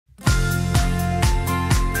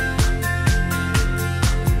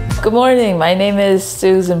Good morning. My name is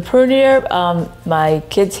Susan Prunier. My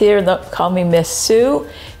kids here call me Miss Sue,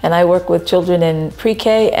 and I work with children in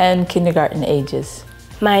pre-K and kindergarten ages.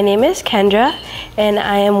 My name is Kendra, and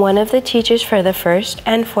I am one of the teachers for the 1st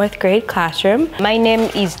and 4th grade classroom. My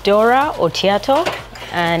name is Dora Otiato,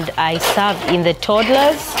 and I serve in the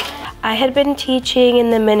toddlers. I had been teaching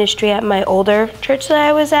in the ministry at my older church that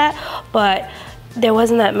I was at, but there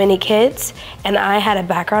wasn't that many kids, and I had a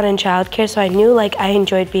background in childcare, so I knew I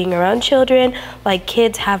enjoyed being around children,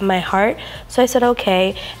 kids have my heart. So I said,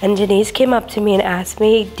 okay, and Denise came up to me and asked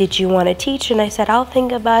me, did you want to teach? And I said, I'll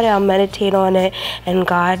think about it, I'll meditate on it, and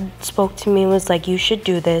God spoke to me and was like, you should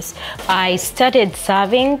do this. I started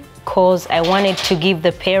serving because I wanted to give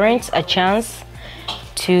the parents a chance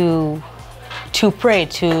to pray,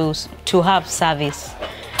 to have service,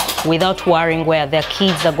 without worrying where their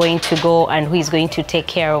kids are going to go and who is going to take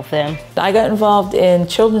care of them. I got involved in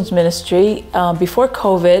children's ministry before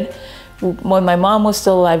COVID. When my mom was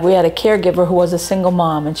still alive, we had a caregiver who was a single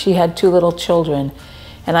mom, and she had 2 little children.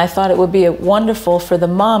 And I thought it would be wonderful for the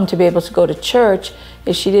mom to be able to go to church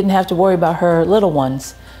if she didn't have to worry about her little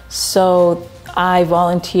ones. So I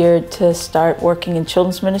volunteered to start working in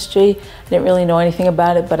children's ministry. I didn't really know anything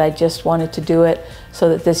about it, but I just wanted to do it so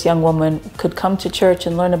that this young woman could come to church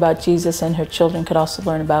and learn about Jesus, and her children could also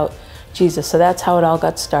learn about Jesus. So that's how it all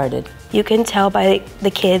got started. You can tell by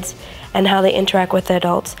the kids and how they interact with the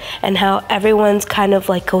adults and how everyone's kind of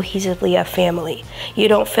cohesively a family. You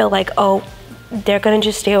don't feel like, oh, they're gonna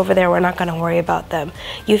just stay over there, we're not gonna worry about them.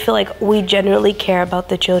 You feel like we genuinely care about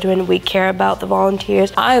the children, we care about the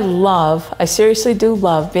volunteers. I seriously do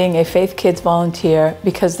love being a Faith Kids volunteer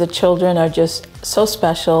because the children are just so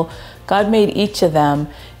special. God made each of them,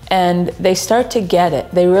 and they start to get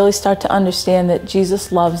it. They really start to understand that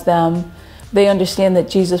Jesus loves them. They understand that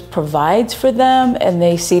Jesus provides for them, and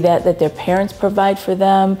they see that their parents provide for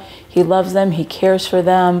them. He loves them, He cares for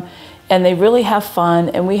them. And they really have fun,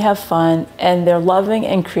 and we have fun, and they're loving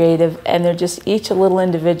and creative, and they're just each a little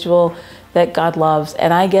individual that God loves.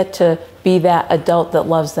 And I get to be that adult that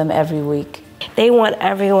loves them every week. They want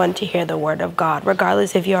everyone to hear the word of God,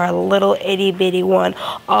 regardless if you're a little itty bitty one,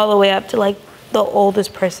 all the way up to the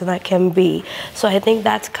oldest person that can be. So I think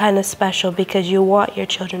that's kind of special because you want your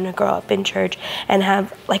children to grow up in church and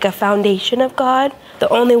have a foundation of God. The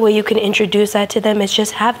only way you can introduce that to them is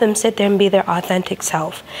just have them sit there and be their authentic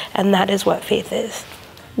self. And that is what faith is.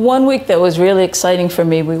 One week that was really exciting for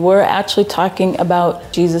me, we were actually talking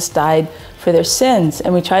about Jesus died for their sins,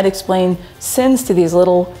 and we try to explain sins to these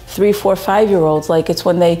little 3, 4, 5-year-olds, it's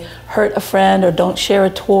when they hurt a friend or don't share a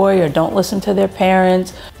toy or don't listen to their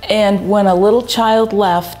parents. And when a little child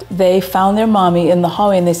left, they found their mommy in the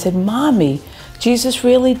hallway and they said, "Mommy, Jesus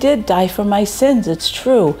really did die for my sins, it's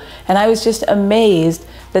true." And I was just amazed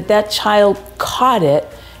that child caught it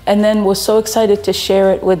and then was so excited to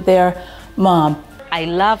share it with their mom. I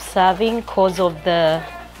love serving because of the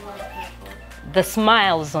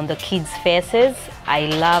smiles on the kids' faces. I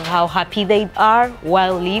love how happy they are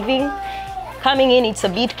while leaving. Coming in, it's a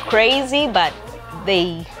bit crazy, but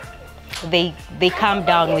they calm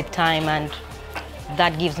down with time, and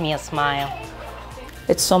that gives me a smile.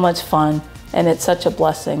 It's so much fun, and it's such a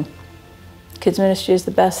blessing. Kids ministry is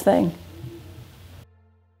the best thing.